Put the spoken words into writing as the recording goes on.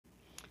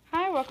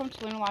welcome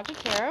to Lunar Logic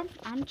Tarot.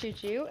 I'm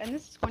Juju, and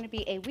this is going to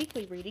be a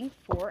weekly reading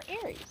for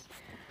Aries.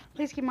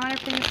 Please keep in mind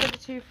everything is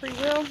subject to free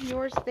will,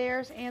 yours,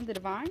 theirs, and the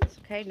divine's.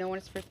 Okay, no one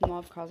is free from the law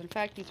of cause and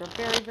effect. These are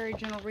very, very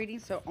general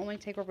readings, so only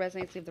take what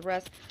resonates, leave the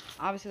rest.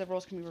 Obviously, the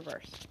rules can be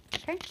reversed.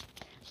 Okay,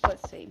 so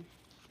let's see.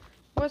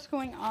 What's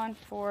going on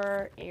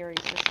for Aries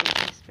this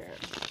week in spirit?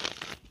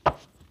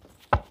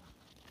 Okay.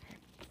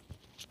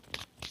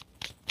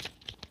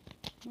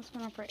 What's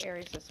going on for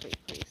Aries this week,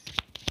 please?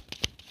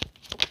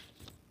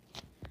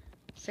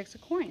 Six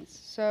of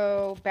Coins.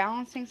 So,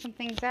 balancing some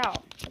things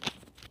out.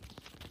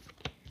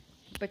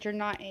 But you're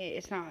not,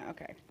 it's not,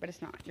 okay, but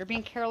it's not. You're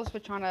being careless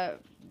with trying to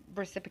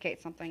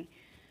reciprocate something.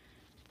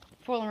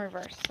 Foil in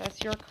reverse.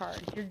 That's your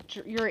card.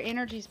 Your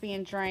energy's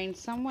being drained.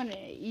 Someone,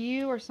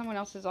 you or someone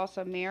else is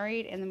also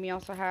married. And then we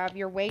also have,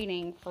 you're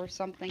waiting for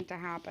something to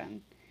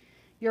happen.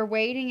 You're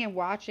waiting and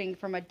watching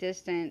from a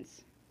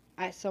distance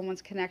at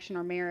someone's connection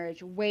or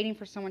marriage. Waiting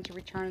for someone to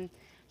return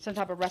some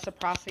type of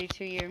reciprocity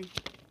to you.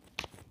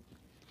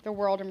 The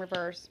World in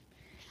reverse.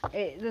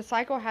 The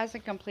cycle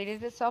hasn't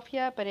completed itself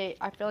yet, but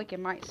I feel like it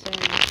might soon.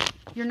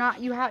 You're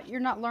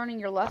not learning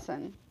your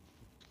lesson.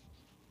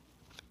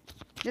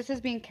 This is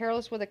being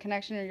careless with a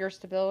connection or your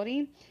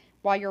stability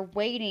while you're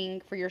waiting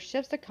for your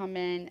shifts to come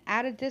in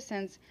at a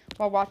distance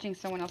while watching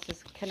someone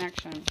else's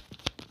connection.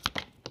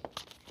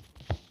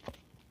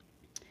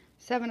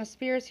 Seven of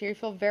Spears here. You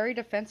feel very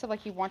defensive,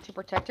 like you want to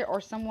protect it, or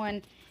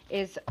someone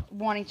is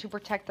wanting to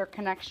protect their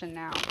connection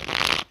now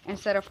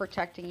instead of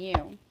protecting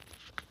you.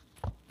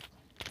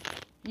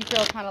 You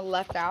feel kind of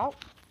left out,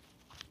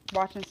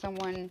 watching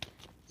someone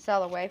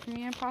sail away from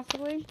you,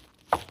 possibly.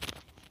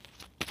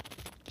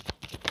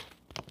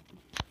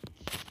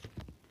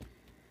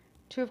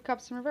 Two of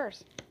Cups in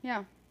reverse.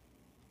 Yeah.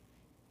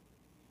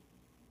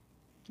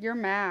 You're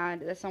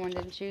mad that someone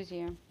didn't choose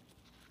you.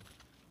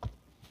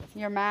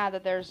 You're mad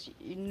that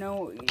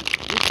you're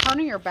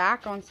turning your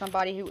back on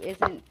somebody who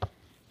isn't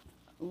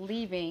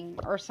leaving,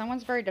 or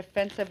someone's very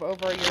defensive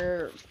over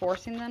you're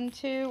forcing them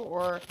to,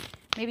 or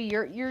maybe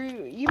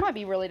you might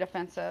be really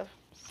defensive.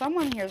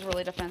 Someone here is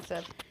really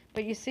defensive.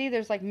 But you see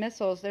there's like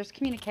missiles. There's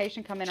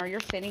communication coming, or you're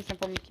sending some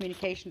form of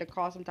communication to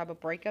cause some type of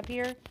breakup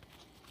here.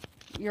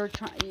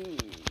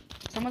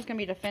 Someone's going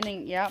to be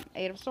defending, yep,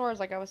 Eight of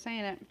Swords, like I was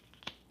saying it.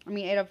 I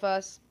mean, Eight of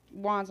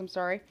Wands, I'm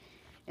sorry.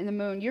 In the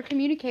Moon. You're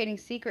communicating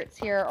secrets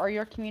here, or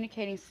you're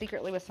communicating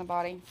secretly with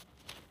somebody.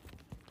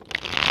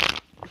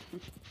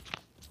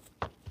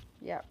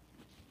 Yep.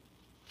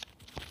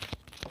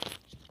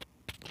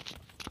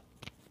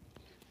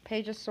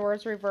 Page of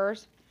Swords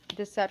reverse.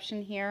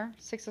 Deception here.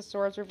 Six of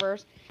Swords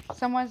reverse.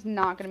 Someone's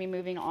not going to be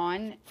moving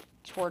on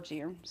towards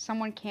you.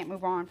 Someone can't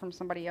move on from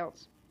somebody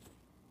else.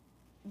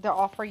 They'll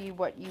offer you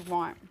what you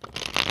want.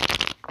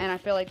 And I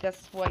feel like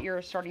that's what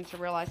you're starting to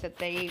realize, that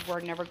they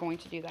were never going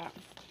to do that.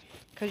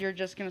 Because you're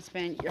just going to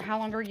spend... How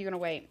long are you going to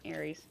wait,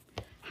 Aries?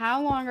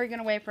 How long are you going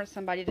to wait for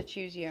somebody to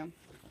choose you?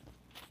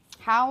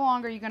 How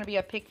long are you going to be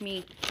a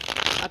pick-me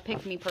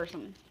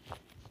person?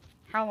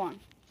 How long?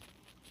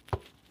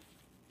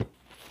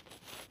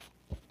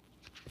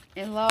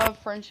 In love,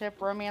 friendship,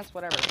 romance,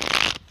 whatever.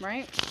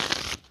 Right?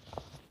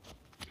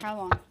 How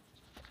long?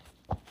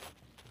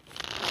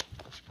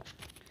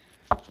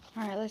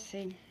 Alright, let's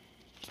see.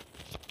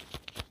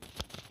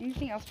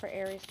 Anything else for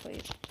Aries,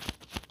 please?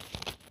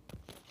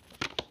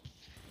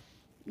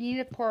 You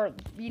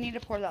need to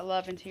pour that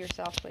love into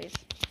yourself, please.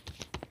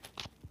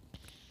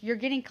 You're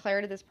getting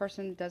clarity this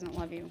person doesn't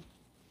love you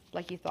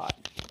like you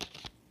thought.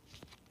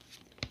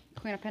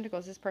 Queen of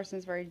Pentacles, this person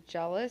is very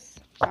jealous,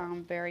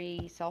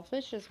 very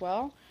selfish as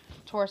well.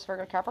 Taurus,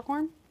 Virgo,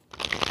 Capricorn.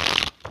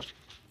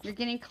 You're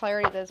getting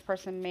clarity that this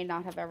person may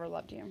not have ever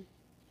loved you.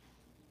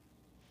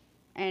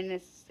 And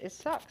it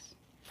sucks.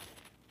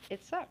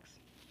 It sucks.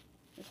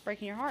 It's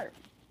breaking your heart.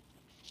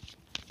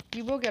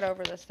 You will get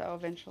over this, though,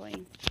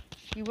 eventually.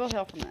 You will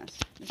heal from this.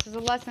 This is a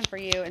lesson for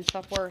you in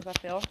self-worth, I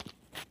feel.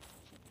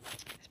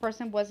 This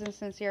person wasn't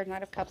sincere.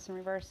 Knight of Cups in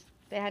reverse.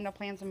 They had no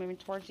plans of moving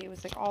towards you. It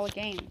was like all a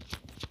game.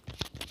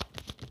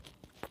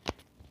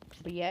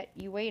 But yet,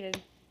 you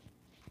waited.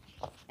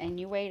 And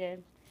you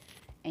waited.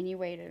 And you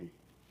waited.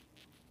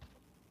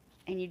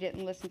 And you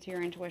didn't listen to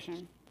your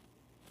intuition.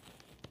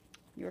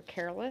 You were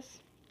careless.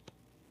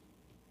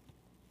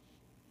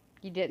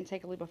 You didn't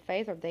take a leap of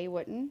faith, or they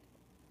wouldn't.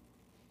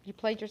 You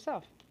played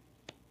yourself.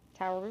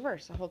 Tower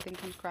reverse. The whole thing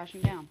comes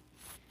crashing down.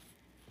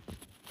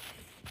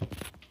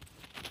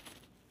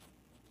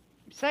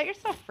 Set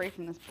yourself free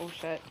from this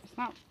bullshit.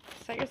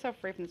 Set yourself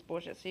free from this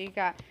bullshit. So you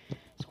got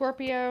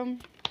Scorpio,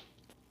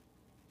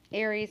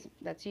 Aries.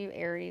 That's you,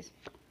 Aries.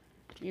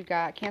 You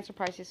got Cancer,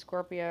 Pisces,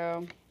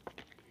 Scorpio.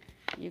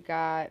 You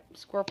got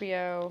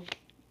Scorpio.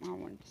 I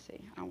want to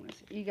see.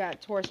 You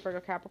got Taurus, Virgo,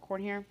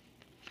 Capricorn here.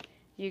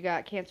 You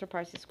got Cancer,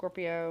 Pisces,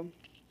 Scorpio.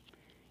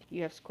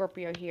 You have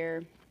Scorpio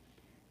here.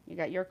 You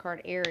got your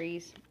card,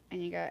 Aries.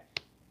 And you got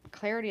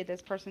clarity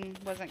this person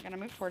wasn't going to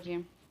move towards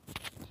you.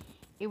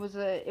 It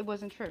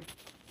wasn't true.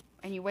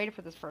 And you waited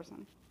for this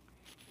person,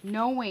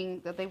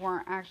 knowing that they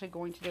weren't actually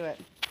going to do it.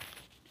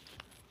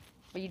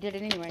 But you did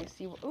it anyways.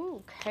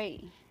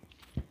 Okay.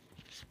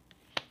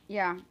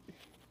 Yeah.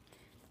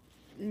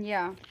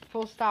 Yeah.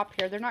 Full stop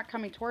here. They're not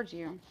coming towards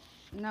you.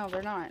 No,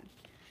 they're not.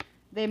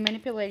 They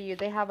manipulate you.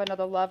 They have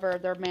another lover.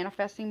 They're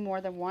manifesting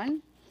more than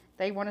one.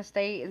 They want to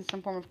stay in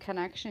some form of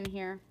connection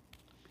here.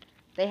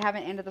 They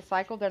haven't ended the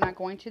cycle. They're not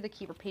going to. They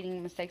keep repeating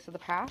the mistakes of the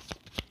past.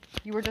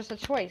 You were just a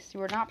choice. You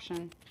were an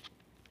option.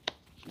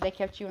 They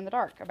kept you in the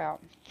dark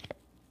about.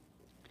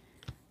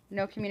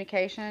 No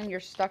communication. You're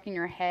stuck in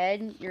your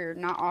head. You're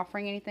not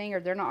offering anything, or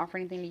they're not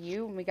offering anything to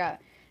you. And we got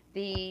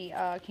the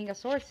King of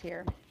Swords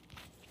here.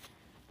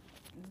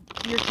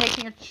 You're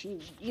taking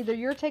either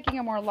you're taking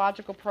a more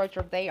logical approach,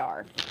 or they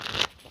are,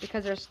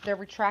 because they're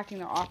retracting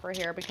their offer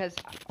here, because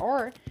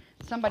or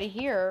somebody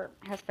here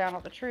has found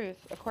out the truth.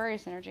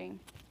 Aquarius energy.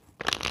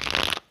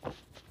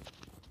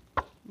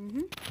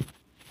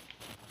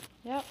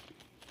 Yep.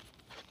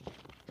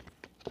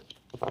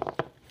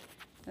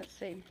 Let's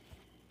see.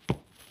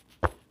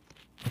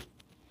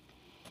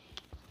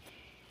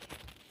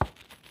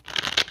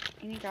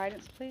 Any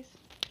guidance, please?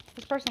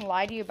 This person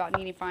lied to you about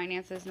needing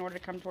finances in order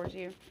to come towards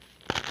you.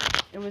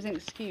 It was an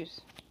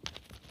excuse.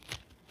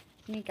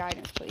 Any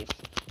guidance, please?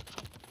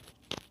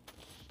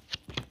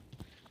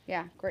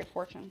 Yeah, great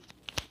fortune.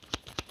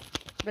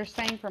 They're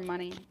saying for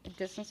money.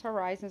 Distance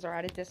horizons are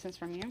at a distance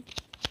from you.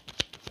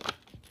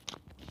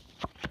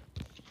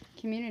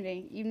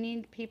 Community. You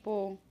need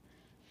people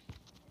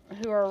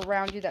who are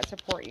around you that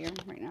support you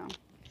right now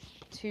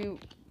to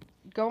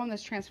go on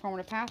this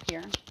transformative path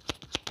here.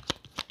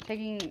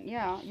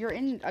 Yeah, you're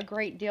in a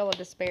great deal of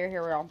despair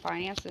here on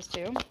finances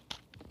too.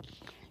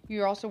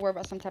 You're also worried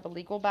about some type of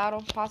legal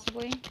battle,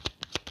 possibly.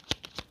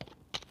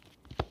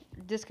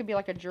 This could be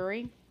like a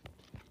jury.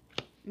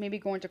 Maybe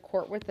going to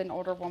court with an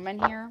older woman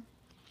here.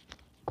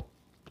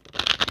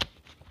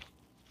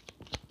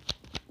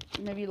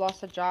 Maybe you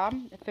lost a job.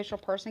 Official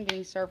person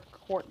getting served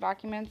court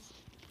documents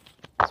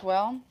as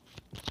well.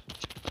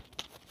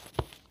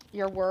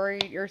 You're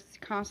worried. You're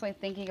constantly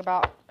thinking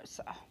about...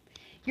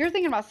 You're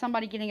thinking about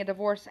somebody getting a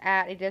divorce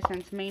at a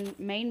distance, main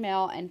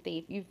male and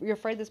thief. You're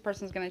afraid this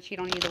person's going to cheat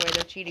on you the way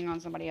they're cheating on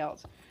somebody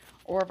else.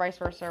 Or vice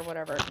versa or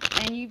whatever.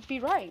 And you'd be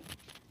right.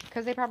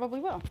 Because they probably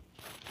will.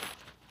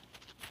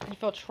 You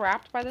feel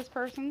trapped by this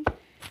person.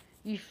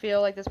 You feel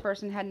like this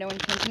person had no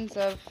intentions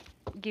of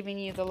giving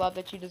you the love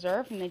that you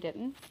deserve, and they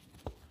didn't.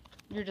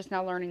 You're just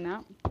now learning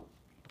that.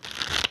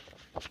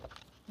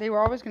 They were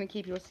always going to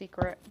keep you a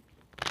secret.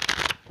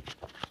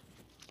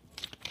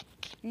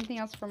 Anything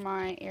else for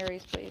my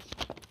Aries, please?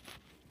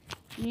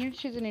 You need to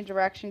choose a new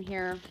direction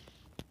here.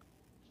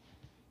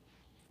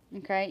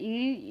 Okay?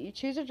 You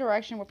choose a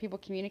direction where people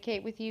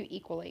communicate with you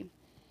equally.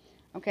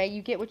 Okay?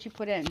 You get what you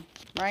put in,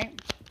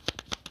 right?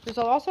 There's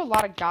also a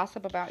lot of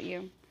gossip about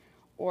you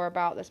or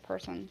about this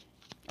person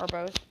or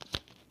both.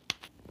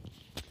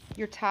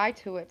 You're tied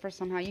to it for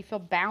somehow. You feel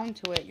bound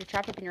to it. You're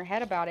trapped up in your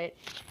head about it.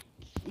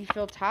 You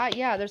feel tied.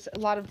 Yeah, there's a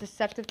lot of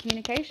deceptive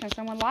communication.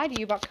 Someone lied to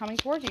you about coming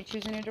towards you,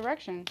 choosing a new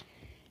direction.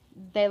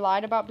 They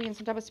lied about being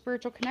some type of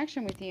spiritual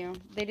connection with you.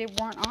 They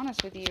weren't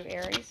honest with you,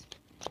 Aries.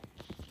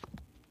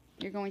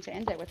 You're going to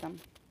end it with them.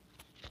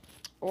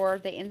 Or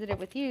they ended it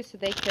with you so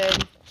they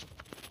could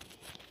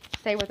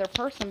stay with their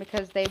person,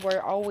 because they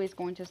were always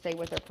going to stay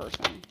with their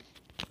person.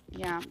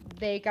 Yeah,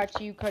 they got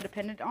you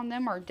codependent on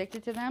them or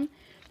addicted to them.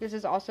 This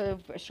is also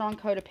a strong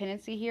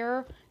codependency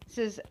here. This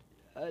is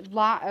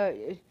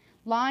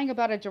lying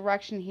about a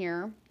direction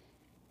here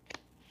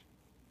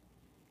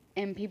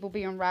and people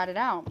being ratted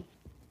out.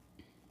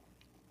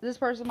 This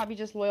person might be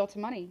just loyal to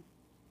money.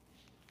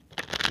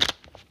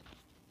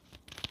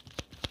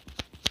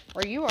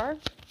 Or you are.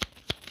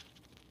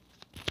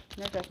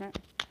 No judgment.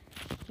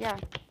 Yeah.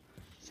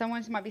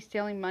 Someone might be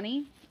stealing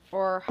money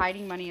or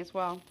hiding money as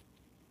well.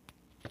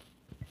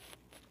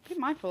 Be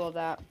mindful of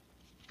that.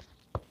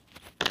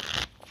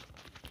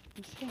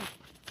 Let's see.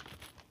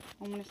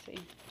 I want to see.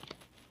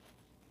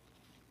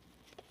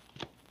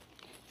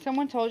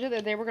 Someone told you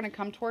that they were going to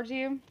come towards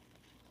you,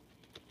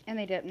 and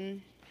they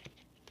didn't.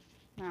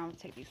 Now,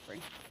 let's take these three.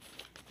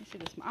 Let me see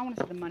this. I want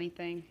to see the money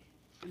thing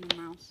and the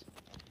mouse.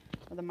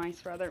 Or the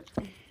mice, rather.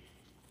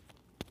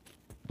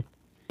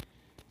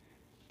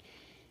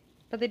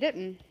 But they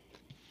didn't.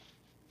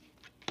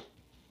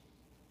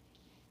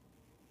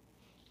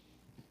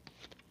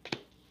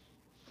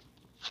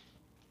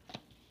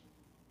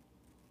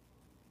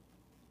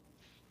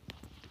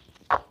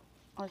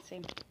 Let's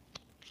see.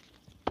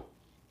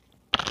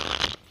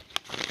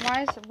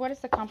 What is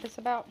the compass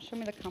about? Show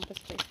me the compass,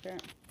 please,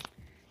 Spirit.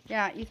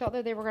 Yeah, you thought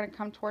that they were going to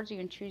come towards you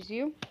and choose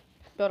you,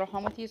 build a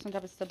home with you, some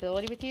type of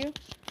stability with you.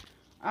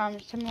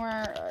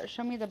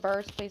 Show me the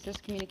birds, please. This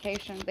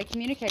communication. They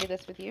communicated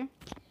this with you,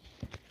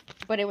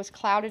 but it was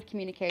clouded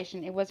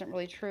communication. It wasn't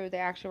really true. They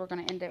actually were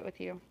going to end it with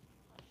you.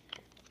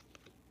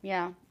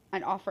 Yeah,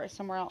 and offer it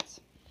somewhere else.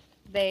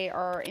 They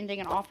are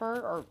ending an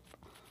offer or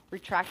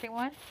retracting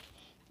one.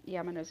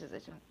 Yeah, my nose is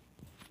itching.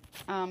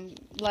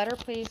 Letter,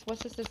 please.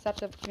 What's this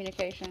deceptive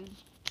communication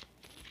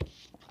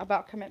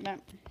about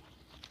commitment?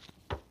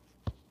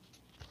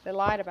 They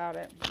lied about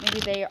it. Maybe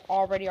they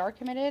already are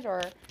committed,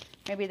 or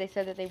maybe they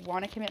said that they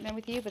want a commitment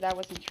with you, but that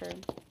wasn't true.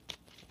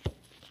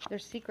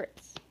 There's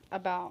secrets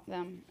about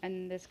them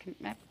and this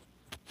commitment,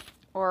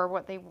 or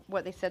what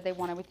they said they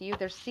wanted with you.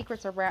 There's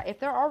secrets around. If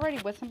they're already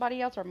with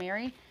somebody else or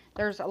married,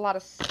 there's a lot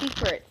of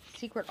secret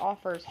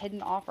offers,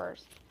 hidden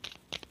offers.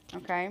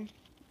 Okay?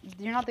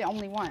 You're not the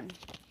only one.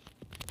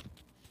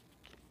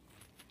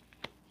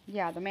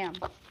 Yeah, the man.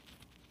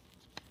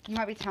 You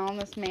might be telling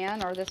this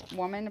man or this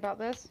woman about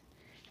this.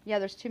 Yeah,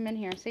 there's 2 men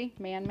here. See?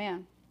 Man,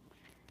 man.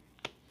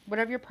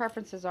 Whatever your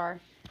preferences are.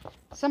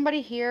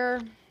 Somebody here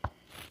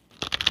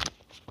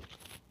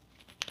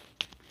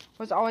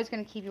was always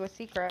going to keep you a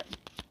secret.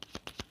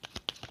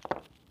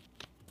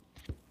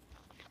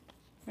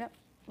 Yep.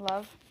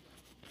 Love.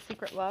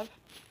 Secret love.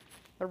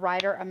 The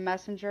rider, a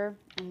messenger,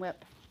 and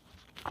whip.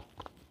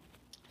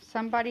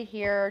 Somebody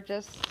here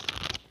just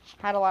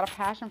had a lot of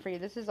passion for you.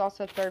 This is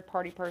also a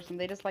third-party person.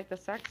 They just like the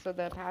sex or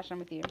the passion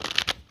with you.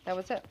 That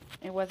was it.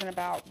 It wasn't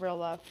about real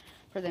love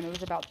for them. It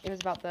was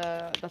about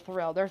the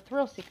thrill. They're a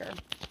thrill seeker.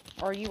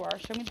 Or you are.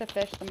 Show me the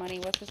fish, the money.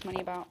 What's this money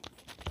about?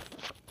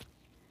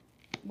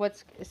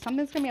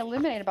 Something's going to be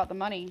eliminated about the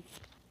money.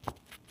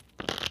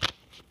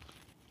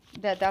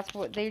 That's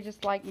what they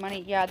just like,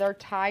 money. Yeah, they're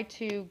tied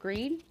to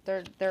greed.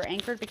 They're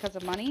anchored because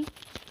of money.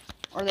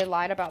 Or they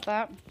lied about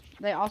that.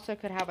 They also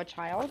could have a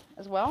child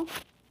as well.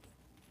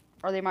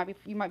 Or you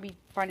might be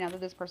finding out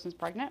that this person's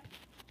pregnant.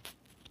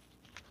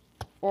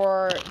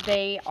 Or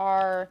they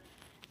are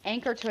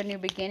anchored to a new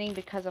beginning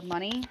because of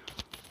money.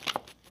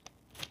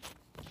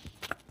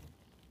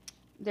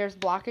 There's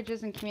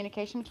blockages in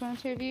communication between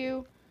the 2 of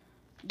you.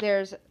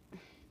 There's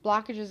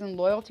blockages in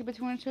loyalty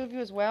between the 2 of you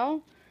as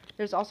well.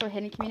 There's also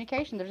hidden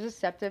communication. There's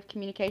deceptive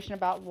communication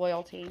about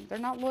loyalty. They're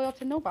not loyal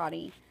to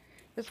nobody.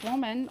 This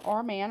woman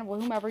or man,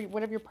 whomever,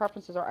 whatever your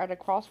preferences are, at a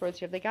crossroads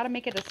here. They got to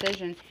make a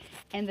decision.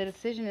 And the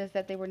decision is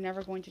that they were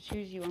never going to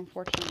choose you,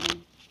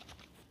 unfortunately.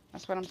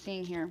 That's what I'm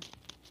seeing here.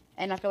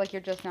 And I feel like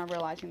you're just now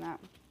realizing that.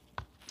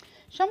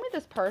 Show me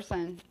this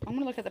person. I'm going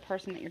to look at the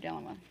person that you're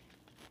dealing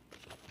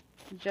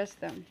with. Just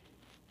them.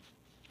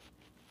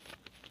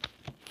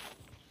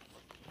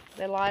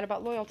 They lied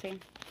about loyalty.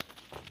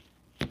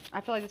 I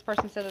feel like this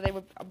person said that they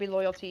would be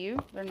loyal to you.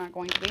 They're not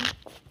going to be.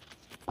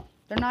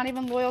 They're not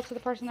even loyal to the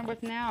person they're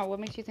with now. What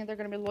makes you think they're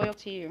going to be loyal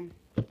to you?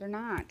 They're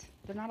not.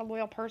 They're not a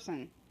loyal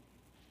person.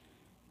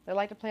 They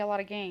like to play a lot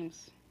of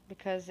games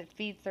because it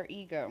feeds their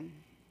ego.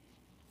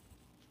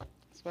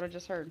 That's what I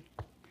just heard.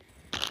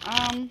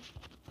 Let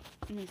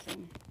me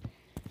see.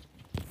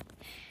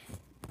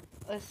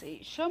 Let's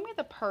see. Show me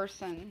the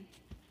person.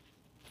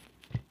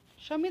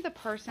 Show me the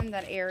person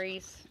that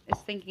Aries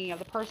is thinking of.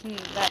 The person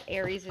that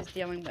Aries is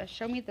dealing with.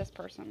 Show me this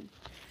person.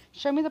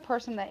 Show me the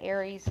person that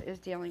Aries is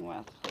dealing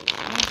with, please.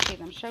 I want to see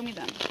them. Show me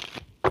them.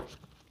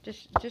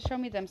 Just show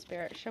me them,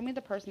 Spirit. Show me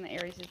the person that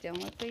Aries is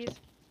dealing with, please.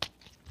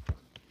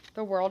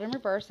 The World in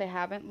reverse. They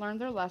haven't learned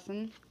their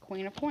lesson.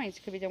 Queen of Coins.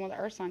 Could be dealing with the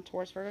Earth sign,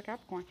 Taurus, Virgo,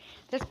 Capricorn.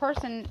 This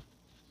person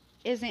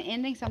isn't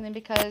ending something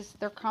because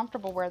they're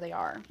comfortable where they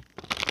are.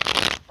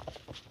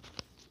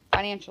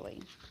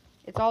 Financially.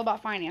 It's all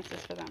about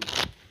finances for them.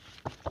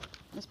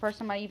 This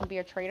person might even be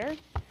a traitor.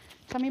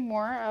 Tell me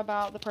more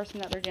about the person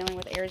that they're dealing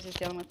with, Aries is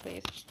dealing with,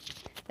 please.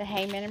 The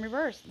Hangman in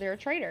reverse. They're a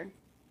traitor.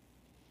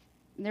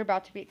 They're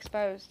about to be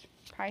exposed.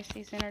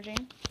 Pisces energy.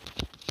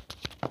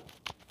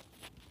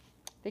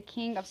 The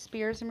King of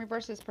Spears in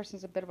reverse. This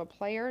person's a bit of a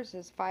player. This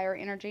is fire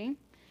energy.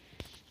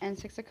 And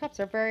 6 of Cups.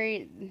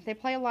 They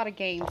play a lot of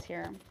games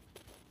here.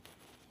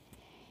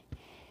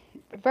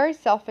 Very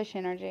selfish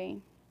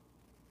energy.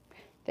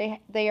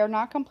 They are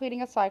not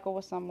completing a cycle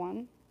with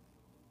someone,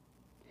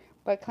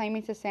 but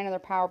claiming to stand in their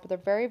power. But they're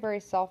very, very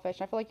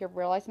selfish. I feel like you're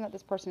realizing that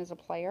this person is a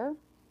player,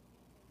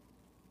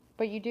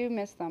 but you do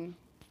miss them.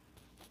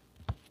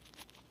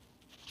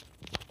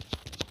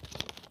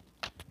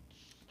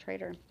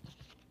 Traitor.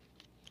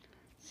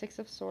 6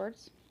 of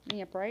Swords in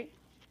the upright.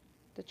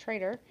 The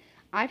traitor.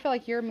 I feel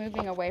like you're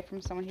moving away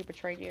from someone who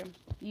betrayed you.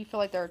 You feel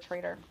like they're a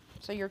traitor,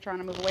 so you're trying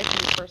to move away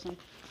from this person,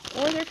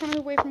 or they're trying to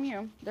move away from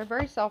you. They're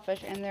very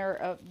selfish, and they are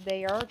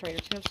a traitor.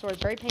 2 of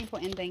Swords. Very painful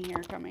ending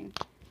here coming.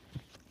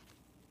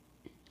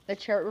 The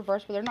Chariot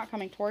reverse, but they're not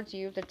coming towards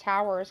you. The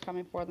Tower is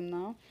coming for them,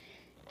 though.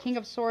 King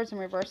of Swords in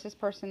reverse. This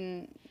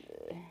person,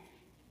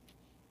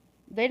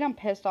 they done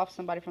pissed off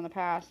somebody from the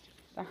past.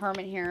 The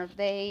Hermit here.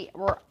 They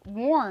were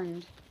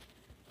warned.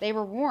 They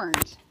were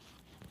warned,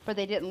 but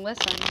they didn't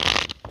listen.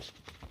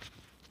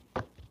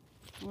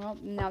 Well,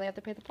 now they have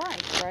to pay the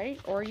price, right?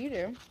 Or you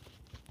do.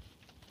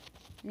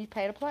 You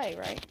pay to play,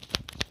 right?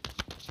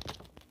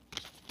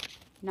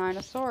 9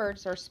 of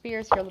Swords, or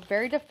Spears here.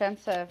 Very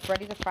defensive,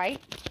 ready to fight.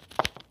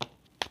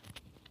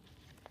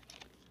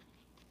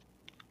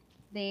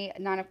 The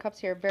 9 of Cups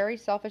here. Very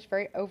selfish,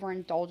 very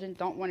overindulgent.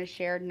 Don't want to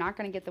share. Not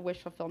going to get the wish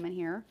fulfillment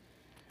here.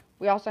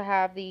 We also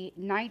have the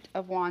Knight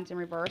of Wands in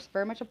reverse.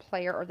 Very much a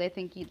player, or they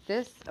think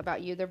this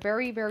about you. They're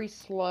very, very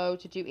slow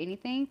to do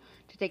anything,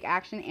 to take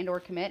action and or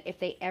commit, if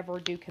they ever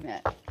do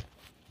commit.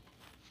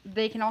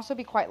 They can also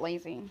be quite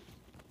lazy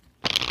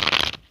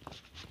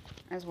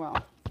as well.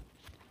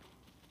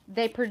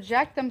 They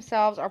project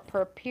themselves or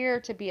appear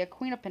to be a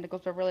Queen of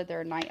Pentacles, but really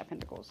they're a Knight of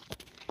Pentacles.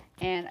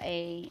 and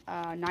a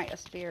Knight of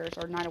Spears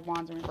or Knight of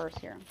Wands in reverse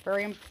here.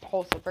 Very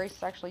impulsive, very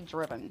sexually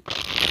driven.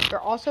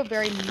 They're also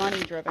very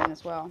money driven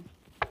as well.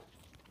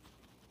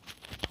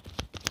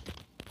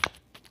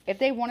 If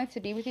they wanted to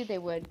be with you, they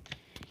would.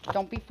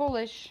 Don't be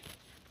foolish.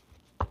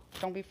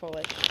 Don't be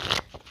foolish.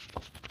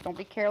 Don't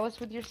be careless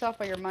with yourself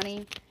or your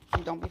money,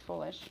 and don't be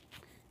foolish.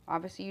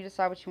 Obviously, you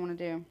decide what you want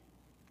to do.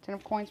 Ten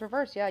of Coins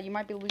reverse. Yeah, you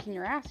might be losing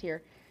your ass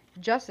here.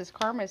 Justice,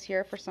 karma is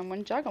here for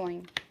someone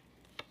juggling.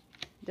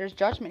 There's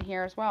judgment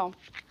here as well.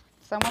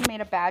 Someone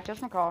made a bad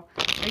judgment call.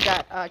 We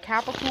got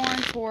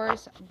Capricorn,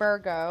 Taurus,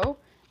 Virgo,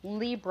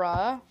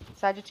 Libra,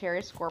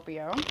 Sagittarius,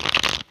 Scorpio.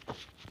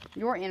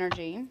 Your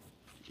energy.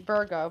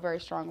 Virgo very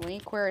strongly.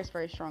 Aquarius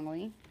very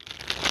strongly.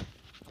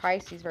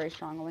 Pisces very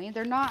strongly.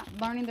 They're not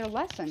learning their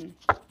lesson.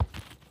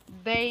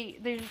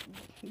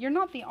 You're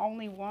not the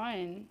only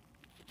one,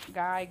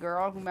 guy,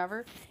 girl,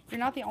 whomever. You're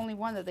not the only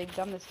one that they've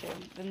done this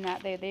to. And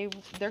that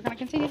they're going to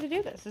continue to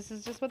do this. This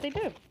is just what they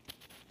do.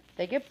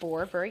 They get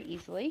bored very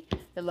easily.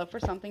 They look for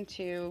something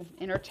to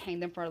entertain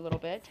them for a little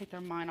bit, take their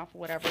mind off of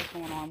whatever's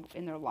going on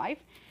in their life.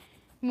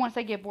 And once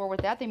they get bored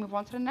with that, they move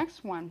on to the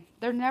next one.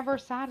 They're never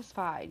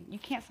satisfied. You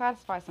can't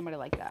satisfy somebody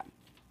like that.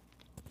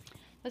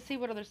 Let's see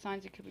what other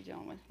signs you could be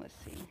dealing with. Let's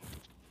see.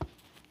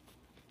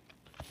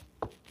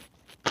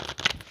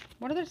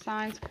 What other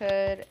signs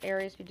could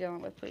Aries be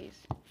dealing with, please?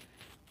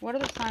 What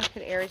other signs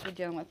could Aries be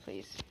dealing with,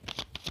 please?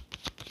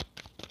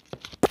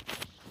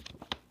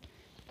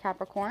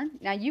 Capricorn.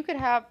 Now, you could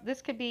have,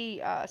 this could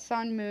be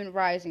sun, moon,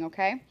 rising,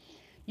 okay?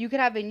 You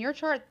could have it in your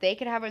chart, they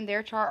could have it in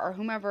their chart, or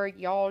whomever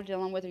y'all are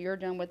dealing with, or you're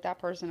dealing with that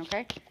person,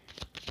 okay?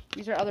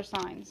 These are other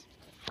signs.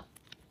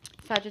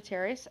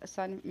 Sagittarius,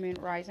 sun, moon,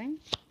 rising.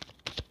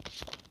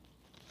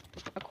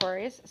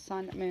 Aquarius,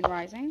 sun, moon,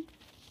 rising.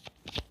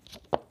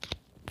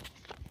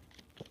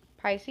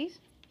 Pisces.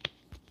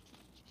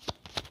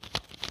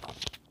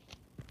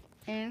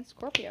 And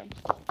Scorpio.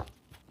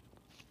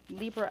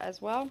 Libra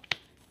as well.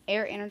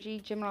 Air energy,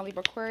 Gemini,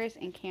 Libra, Aquarius,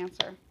 and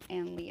Cancer,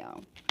 and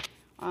Leo.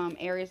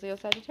 Aries, Leo,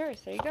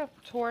 Sagittarius. There you go.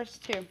 Taurus,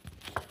 too.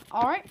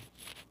 All right.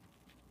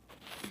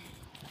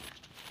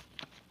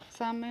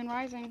 Sun, moon,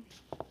 rising.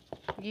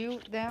 You,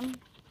 them,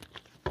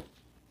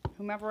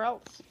 whomever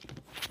else.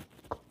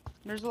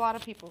 There's a lot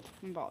of people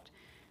involved.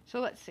 So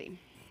let's see.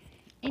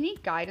 Any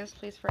guidance,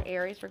 please, for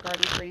Aries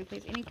regarding this reading,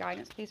 please? Any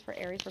guidance, please, for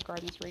Aries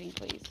regarding this reading,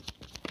 please?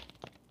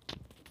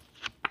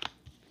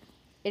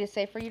 It is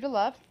safe for you to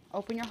love.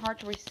 Open your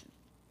heart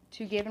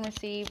to give and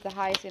receive the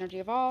highest energy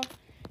of all.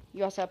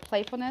 You also have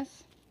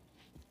playfulness.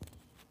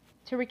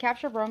 To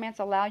recapture romance,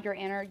 allow your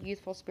inner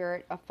youthful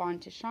spirit of fun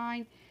to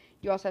shine.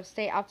 You also have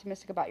stay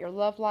optimistic about your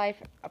love life.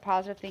 A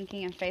positive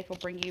thinking and faith will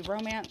bring you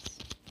romance.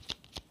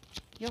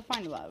 You'll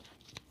find love.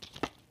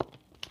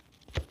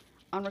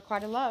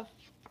 Unrequited love.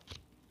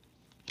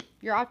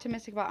 You're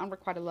optimistic about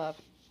unrequited love.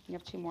 You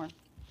have two more.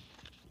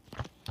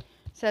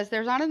 Says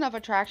there's not enough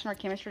attraction or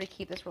chemistry to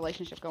keep this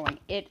relationship going.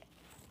 It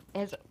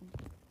has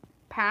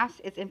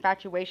passed its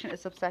infatuation,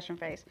 its obsession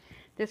phase.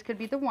 This could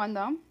be the one,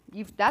 though.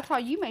 That's how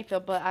you may feel,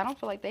 but I don't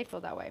feel like they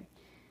feel that way.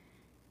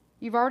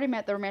 You've already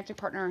met the romantic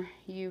partner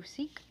you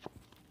seek.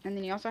 And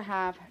then you also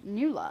have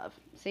new love.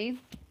 See?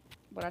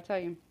 What'd I tell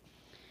you?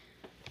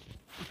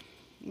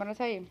 What'd I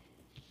tell you?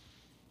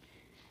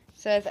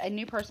 Says a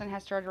new person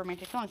has started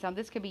romantic feelings. Now,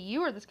 this could be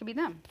you or this could be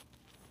them.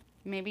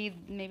 Maybe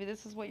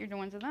this is what you're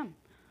doing to them.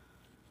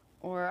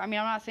 Or, I mean,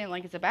 I'm not saying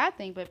like it's a bad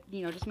thing, but,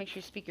 you know, just make sure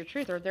you speak your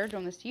truth. Or they're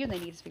doing this to you and they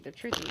need to speak their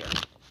truth to you.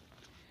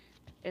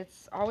 It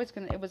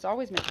was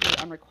always meant to be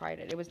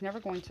unrequited. It was never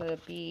going to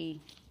be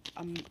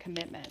a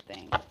commitment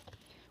thing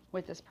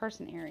with this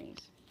person, Aries.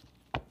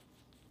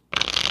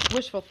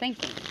 Wishful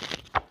thinking.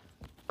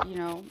 You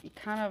know, you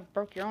kind of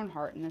broke your own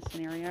heart in this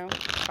scenario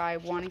by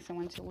wanting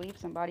someone to leave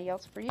somebody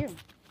else for you.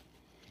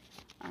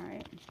 All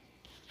right.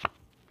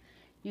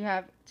 You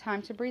have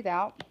time to breathe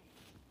out.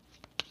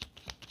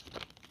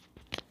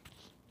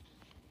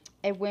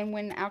 A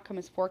win-win outcome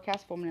is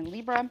forecast for woman in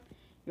Libra.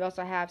 You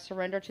also have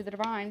surrender to the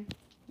divine.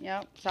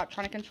 Yep. Stop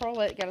trying to control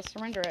it. You got to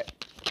surrender it.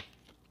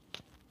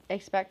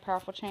 Expect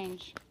powerful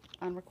change.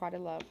 Unrequited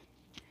love.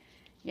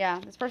 Yeah,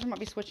 this person might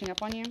be switching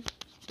up on you.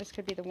 This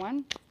could be the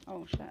one.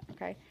 Oh, shit.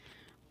 Okay.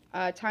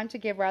 Time to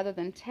give rather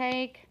than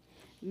take.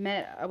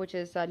 Which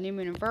is new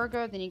moon in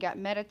Virgo. Then you got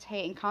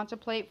meditate and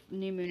contemplate.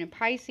 New moon in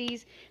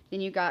Pisces.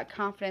 Then you got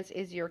confidence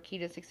is your key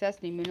to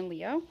success. New moon in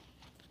Leo.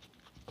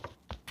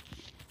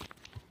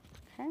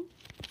 Okay.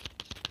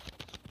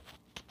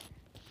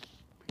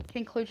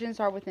 Conclusions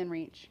are within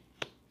reach.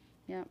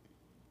 Yep.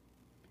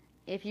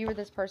 If you were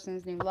this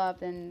person's new love,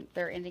 then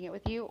they're ending it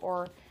with you,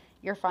 or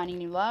you're finding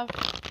new love.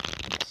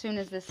 As soon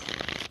as this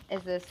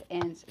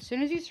ends, as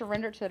soon as you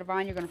surrender it to the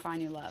divine, you're going to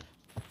find new love.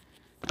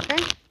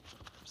 Okay?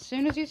 As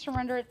soon as you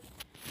surrender it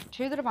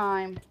to the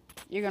divine,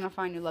 you're going to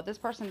find new love. This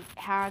person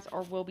has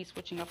or will be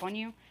switching up on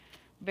you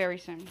very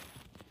soon.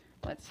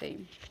 Let's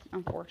see.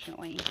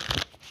 Unfortunately.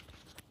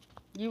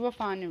 You will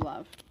find new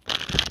love.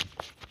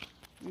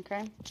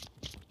 Okay?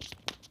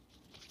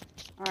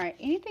 Alright,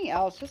 anything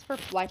else just for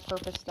life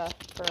purpose stuff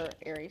for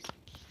Aries?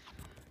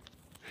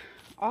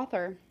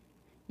 Author.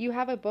 You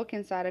have a book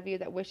inside of you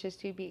that wishes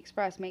to be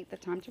expressed. Make the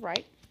time to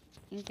write.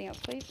 Anything else,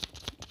 please?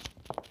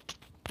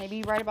 Maybe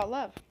you write about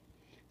love.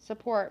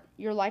 Support.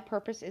 Your life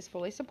purpose is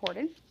fully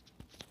supported.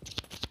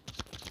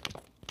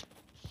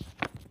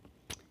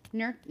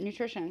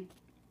 Nutrition.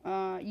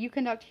 You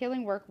conduct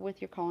healing work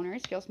with your culinary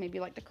skills. Maybe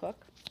you like to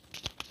cook.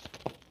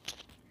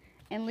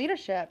 And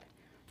leadership.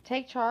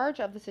 Take charge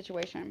of the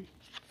situation.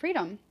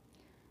 Freedom.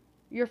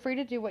 You're free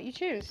to do what you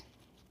choose.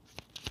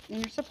 And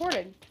you're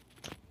supported.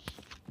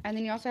 And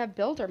then you also have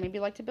builder. Maybe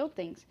you like to build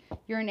things.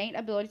 Your innate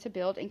ability to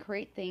build and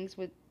create things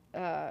with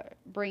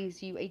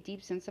brings you a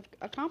deep sense of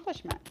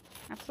accomplishment.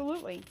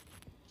 Absolutely.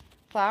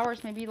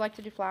 Flowers. Maybe you like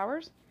to do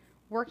flowers.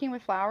 Working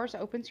with flowers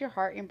opens your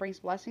heart and brings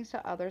blessings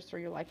to others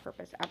through your life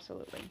purpose.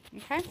 Absolutely.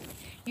 Okay?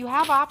 You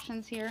have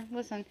options here.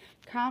 Listen,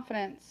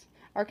 confidence.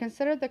 Or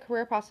consider the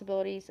career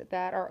possibilities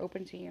that are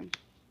open to you.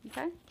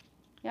 Okay?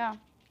 Yeah.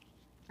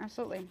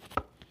 Absolutely.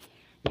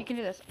 You can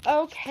do this.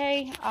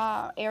 Okay,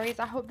 Aries,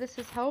 I hope this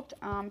has helped.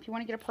 If you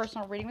want to get a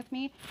personal reading with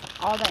me,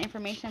 all that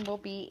information will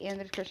be in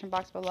the description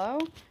box below.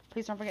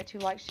 Please don't forget to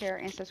like, share,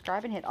 and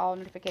subscribe, and hit all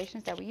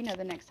notifications. That way you know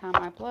the next time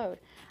I upload.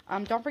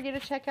 Don't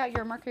forget to check out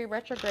your Mercury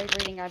retrograde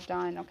reading I've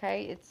done,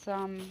 okay?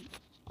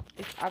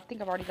 I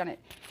think I've already done it.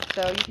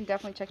 So you can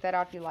definitely check that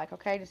out if you like,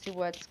 okay? To see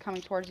what's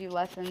coming towards you,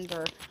 lessons,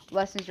 or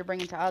lessons you're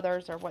bringing to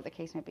others, or what the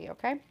case may be,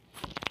 okay?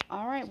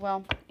 All right,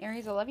 well,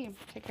 Aries, I love you.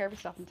 Take care of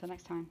yourself. Until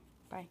next time.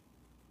 Bye.